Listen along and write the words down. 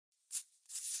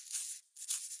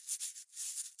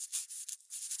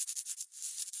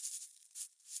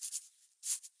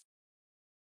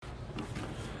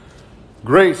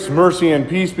Grace, mercy, and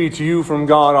peace be to you from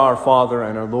God our Father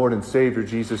and our Lord and Savior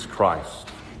Jesus Christ.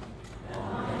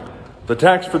 Amen. The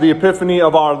text for the Epiphany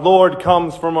of our Lord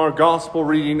comes from our Gospel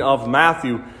reading of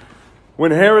Matthew.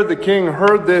 When Herod the king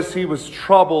heard this, he was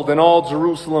troubled, and all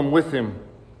Jerusalem with him.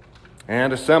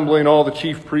 And assembling all the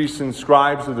chief priests and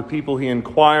scribes of the people, he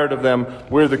inquired of them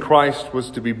where the Christ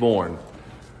was to be born.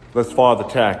 Thus far the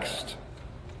text.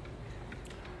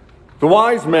 The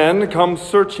wise men come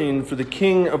searching for the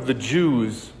King of the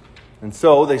Jews, and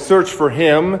so they search for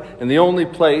him in the only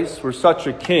place where such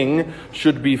a king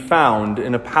should be found,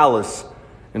 in a palace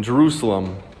in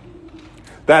Jerusalem.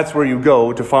 That's where you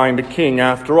go to find a king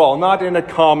after all, not in a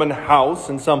common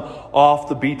house in some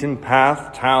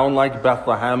off-the-beaten-path town like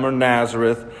Bethlehem or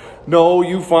Nazareth. No,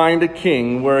 you find a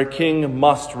king where a king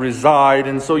must reside,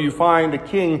 and so you find a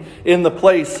king in the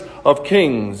place of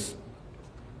kings.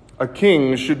 A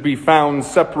king should be found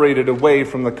separated away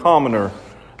from the commoner,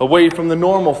 away from the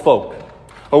normal folk,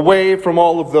 away from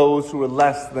all of those who are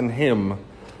less than him.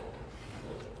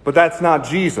 But that's not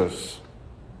Jesus.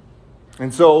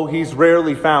 And so he's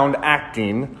rarely found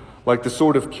acting like the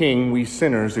sort of king we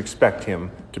sinners expect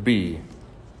him to be.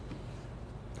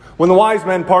 When the wise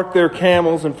men parked their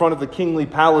camels in front of the kingly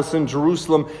palace in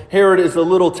Jerusalem, Herod is a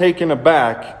little taken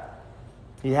aback.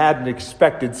 He hadn't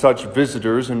expected such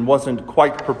visitors and wasn't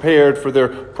quite prepared for their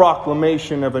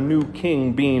proclamation of a new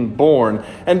king being born.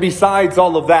 And besides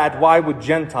all of that, why would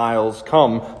Gentiles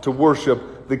come to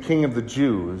worship the King of the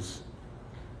Jews?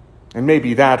 And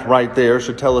maybe that right there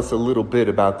should tell us a little bit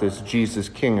about this Jesus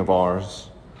King of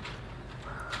ours.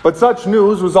 But such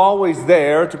news was always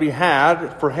there to be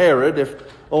had for Herod if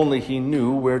only he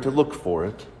knew where to look for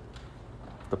it.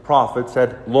 The prophets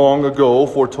had long ago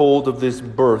foretold of this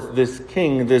birth, this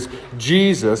king, this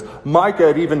Jesus. Micah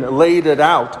had even laid it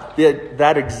out,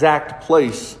 that exact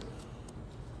place.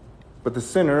 But the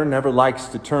sinner never likes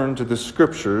to turn to the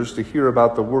scriptures to hear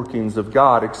about the workings of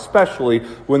God, especially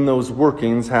when those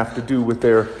workings have to do with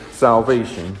their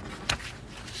salvation.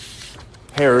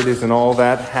 Herod isn't all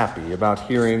that happy about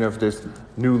hearing of this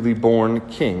newly born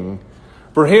king.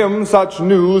 For him, such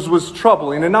news was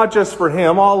troubling, and not just for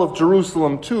him, all of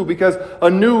Jerusalem too, because a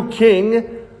new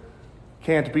king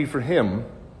can't be for him.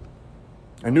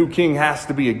 A new king has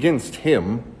to be against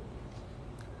him.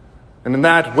 And in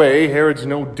that way, Herod's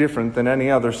no different than any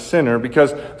other sinner,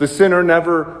 because the sinner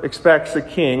never expects a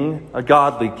king, a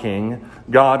godly king,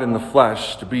 God in the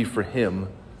flesh, to be for him.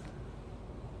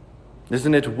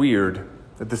 Isn't it weird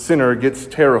that the sinner gets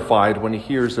terrified when he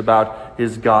hears about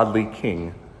his godly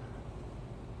king?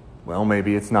 Well,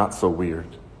 maybe it's not so weird.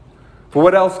 For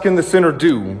what else can the sinner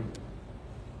do?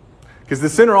 Because the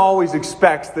sinner always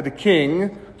expects that a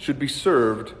king should be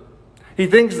served. He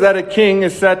thinks that a king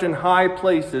is set in high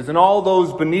places, and all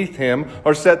those beneath him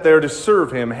are set there to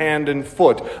serve him hand and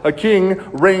foot. A king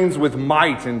reigns with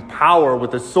might and power,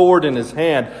 with a sword in his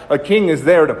hand. A king is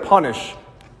there to punish.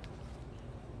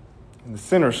 And the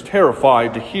sinner's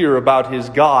terrified to hear about his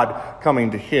God coming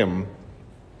to him.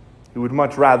 He would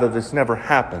much rather this never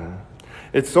happen.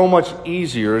 It's so much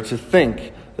easier to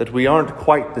think that we aren't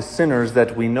quite the sinners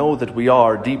that we know that we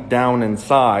are deep down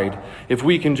inside, if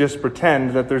we can just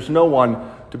pretend that there's no one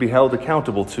to be held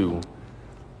accountable to.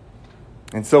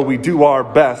 And so we do our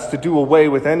best to do away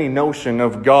with any notion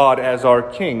of God as our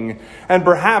king. And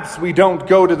perhaps we don't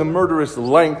go to the murderous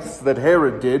lengths that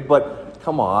Herod did, but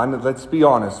come on, let's be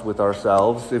honest with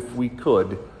ourselves. If we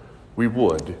could, we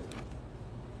would.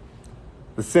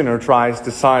 The sinner tries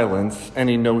to silence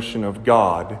any notion of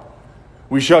God.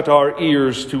 We shut our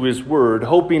ears to his word,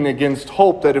 hoping against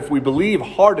hope that if we believe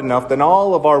hard enough, then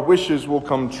all of our wishes will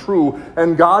come true,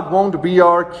 and God won't be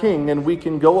our king, and we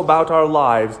can go about our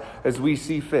lives as we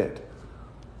see fit.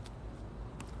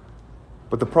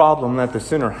 But the problem that the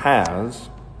sinner has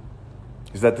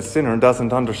is that the sinner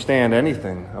doesn't understand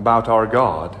anything about our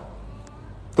God,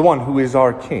 the one who is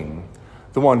our king,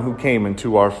 the one who came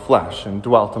into our flesh and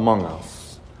dwelt among us.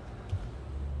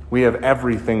 We have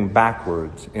everything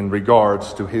backwards in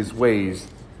regards to his ways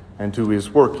and to his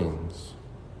workings.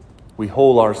 We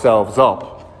hole ourselves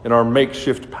up in our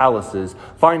makeshift palaces,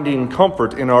 finding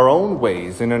comfort in our own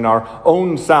ways and in our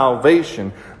own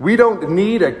salvation. We don't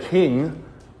need a king,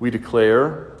 we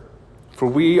declare, for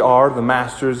we are the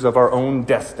masters of our own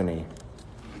destiny.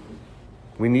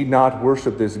 We need not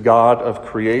worship this God of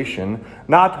creation,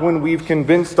 not when we've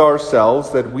convinced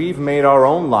ourselves that we've made our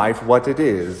own life what it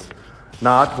is.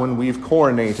 Not when we've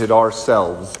coronated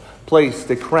ourselves,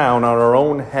 placed a crown on our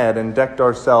own head, and decked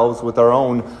ourselves with our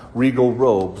own regal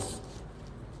robes.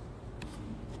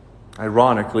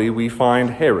 Ironically, we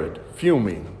find Herod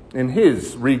fuming in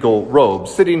his regal robe,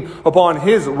 sitting upon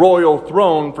his royal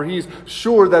throne, for he's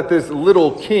sure that this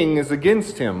little king is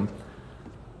against him.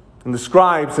 And the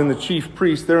scribes and the chief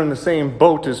priests, they're in the same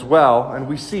boat as well. And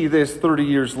we see this 30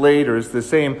 years later as the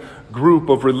same group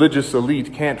of religious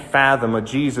elite can't fathom a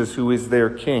Jesus who is their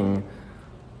king.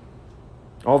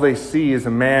 All they see is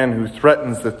a man who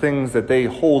threatens the things that they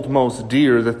hold most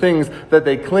dear, the things that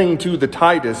they cling to the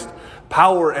tightest.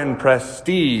 Power and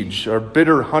prestige are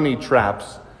bitter honey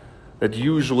traps that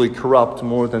usually corrupt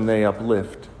more than they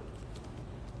uplift.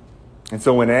 And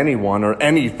so when anyone or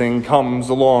anything comes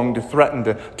along to threaten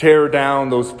to tear down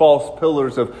those false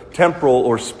pillars of temporal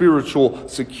or spiritual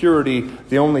security,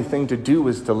 the only thing to do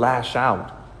is to lash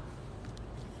out.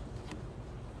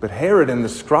 But Herod and the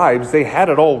scribes, they had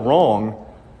it all wrong.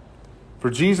 For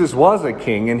Jesus was a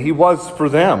king, and he was for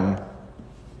them.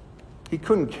 He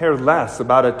couldn't care less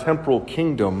about a temporal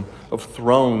kingdom of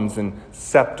thrones and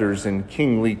scepters and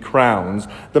kingly crowns.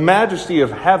 The majesty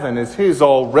of heaven is his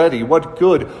already. What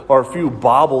good are a few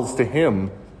baubles to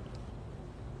him?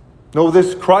 No,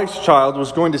 this Christ child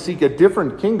was going to seek a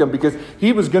different kingdom because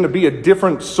he was going to be a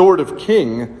different sort of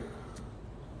king.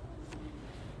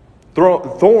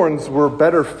 Thorns were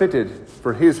better fitted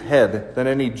for his head than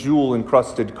any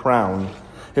jewel-encrusted crown.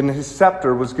 And his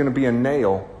scepter was going to be a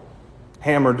nail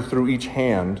hammered through each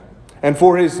hand. And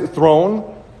for his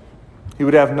throne, he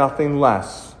would have nothing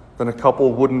less than a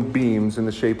couple wooden beams in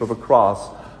the shape of a cross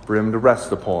for him to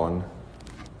rest upon.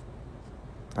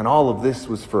 And all of this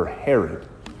was for Herod.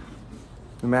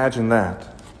 Imagine that.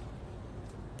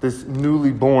 This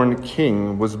newly born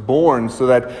king was born so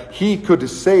that he could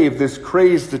save this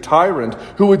crazed tyrant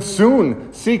who would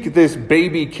soon seek this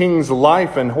baby king's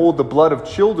life and hold the blood of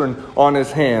children on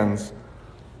his hands.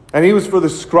 And he was for the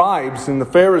scribes and the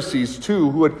Pharisees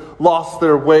too, who had lost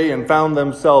their way and found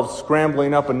themselves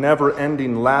scrambling up a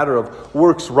never-ending ladder of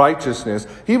works righteousness.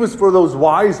 He was for those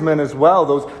wise men as well,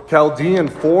 those Chaldean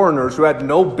foreigners who had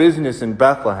no business in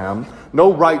Bethlehem,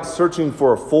 no right searching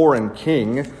for a foreign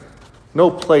king,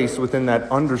 no place within that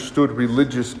understood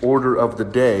religious order of the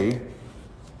day.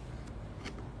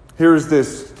 Here's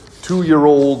this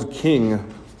 2-year-old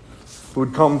king who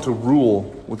would come to rule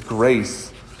with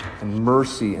grace and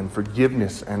mercy and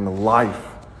forgiveness and life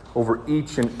over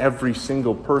each and every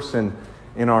single person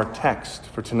in our text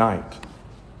for tonight.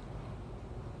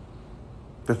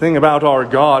 The thing about our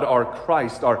God, our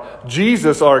Christ, our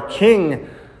Jesus, our King,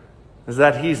 is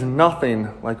that he's nothing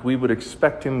like we would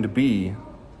expect him to be.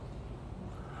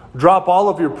 Drop all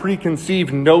of your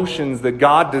preconceived notions that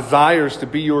God desires to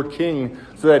be your king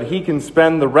so that he can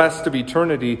spend the rest of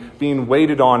eternity being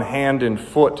waited on hand and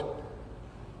foot.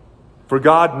 For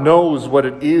God knows what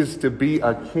it is to be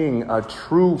a king, a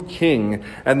true king,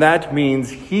 and that means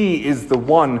he is the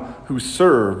one who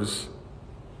serves.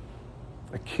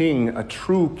 A king, a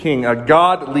true king, a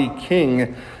godly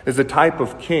king is a type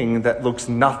of king that looks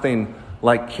nothing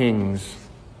like kings.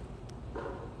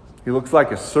 He looks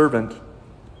like a servant,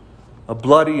 a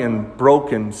bloody and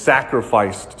broken,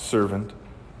 sacrificed servant.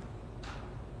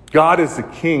 God is a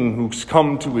king who's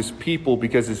come to his people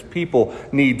because his people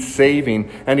need saving,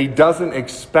 and he doesn't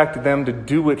expect them to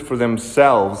do it for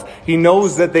themselves. He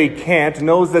knows that they can't,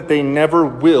 knows that they never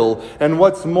will, and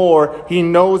what's more, he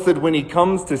knows that when he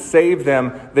comes to save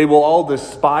them, they will all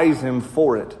despise him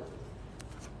for it.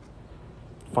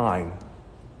 Fine.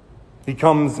 He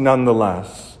comes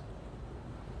nonetheless.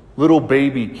 Little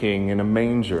baby king in a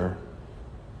manger,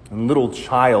 and little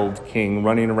child king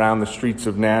running around the streets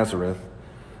of Nazareth,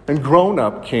 and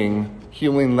grown-up king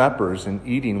healing lepers and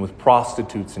eating with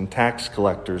prostitutes and tax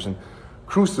collectors, and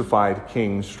crucified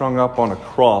king strung up on a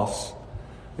cross,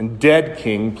 and dead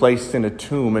king placed in a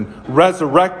tomb, and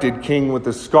resurrected king with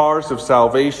the scars of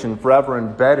salvation forever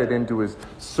embedded into his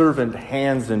servant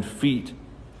hands and feet.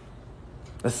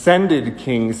 Ascended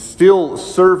king, still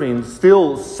serving,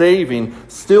 still saving,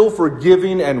 still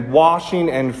forgiving and washing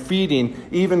and feeding,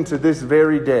 even to this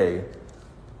very day.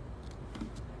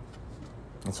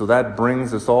 And so that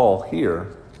brings us all here,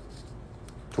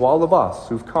 to all of us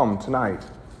who've come tonight,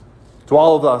 to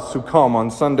all of us who come on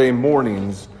Sunday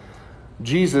mornings.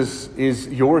 Jesus is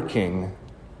your king,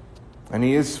 and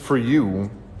he is for you.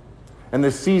 And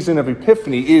the season of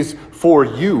Epiphany is for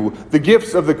you. The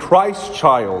gifts of the Christ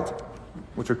child,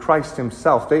 which are Christ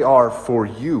himself, they are for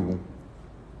you.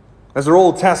 As our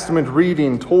Old Testament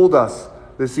reading told us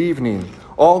this evening,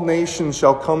 all nations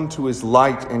shall come to his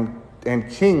light,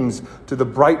 and kings to the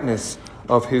brightness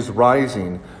of his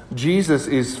rising. Jesus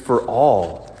is for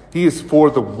all. He is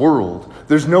for the world.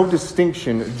 There's no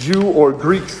distinction, Jew or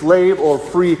Greek, slave or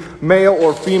free, male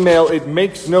or female. It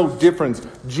makes no difference.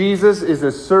 Jesus is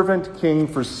a servant king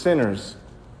for sinners.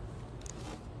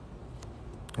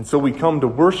 And so we come to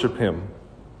worship him,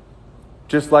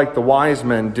 just like the wise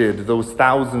men did those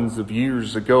thousands of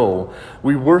years ago.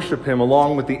 We worship him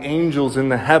along with the angels in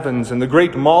the heavens and the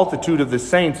great multitude of the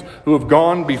saints who have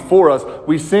gone before us.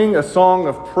 We sing a song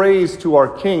of praise to our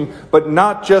King, but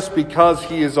not just because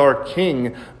he is our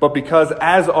King, but because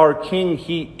as our King,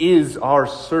 he is our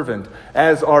servant.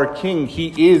 As our King,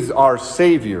 he is our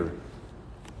Savior.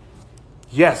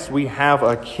 Yes, we have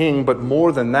a king, but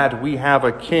more than that, we have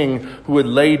a king who would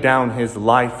lay down his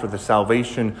life for the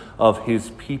salvation of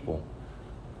his people.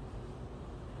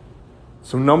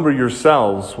 So number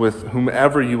yourselves with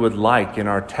whomever you would like in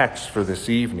our text for this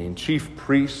evening, chief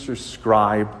priest or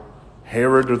scribe,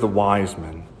 Herod or the wise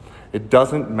men. It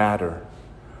doesn't matter.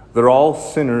 They're all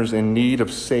sinners in need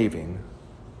of saving.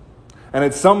 And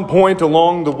at some point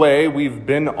along the way, we've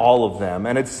been all of them.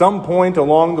 And at some point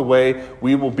along the way,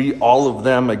 we will be all of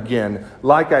them again.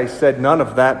 Like I said, none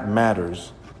of that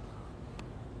matters.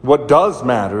 What does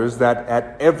matter is that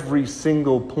at every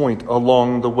single point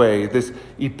along the way, this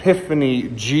epiphany,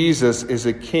 Jesus is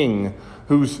a king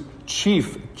whose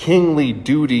chief kingly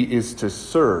duty is to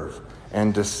serve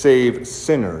and to save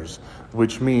sinners,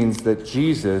 which means that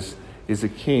Jesus is a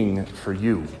king for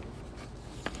you.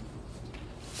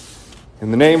 In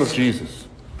the name of Jesus.